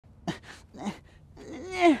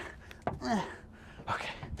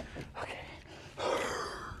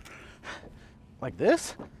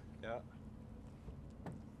this. Yeah.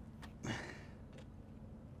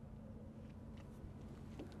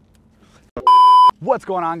 What's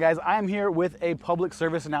going on, guys? I am here with a public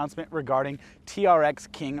service announcement regarding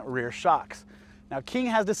TRX King rear shocks. Now, King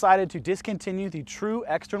has decided to discontinue the true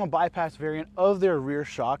external bypass variant of their rear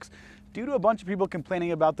shocks due to a bunch of people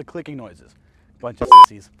complaining about the clicking noises. Bunch of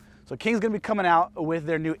sissies. So King's gonna be coming out with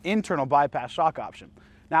their new internal bypass shock option.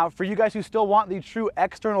 Now, for you guys who still want the true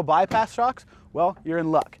external bypass shocks, well, you're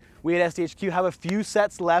in luck. We at SDHQ have a few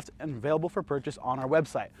sets left and available for purchase on our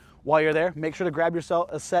website. While you're there, make sure to grab yourself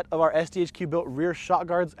a set of our SDHQ built rear shock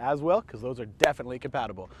guards as well, because those are definitely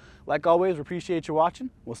compatible. Like always, we appreciate you watching.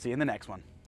 We'll see you in the next one.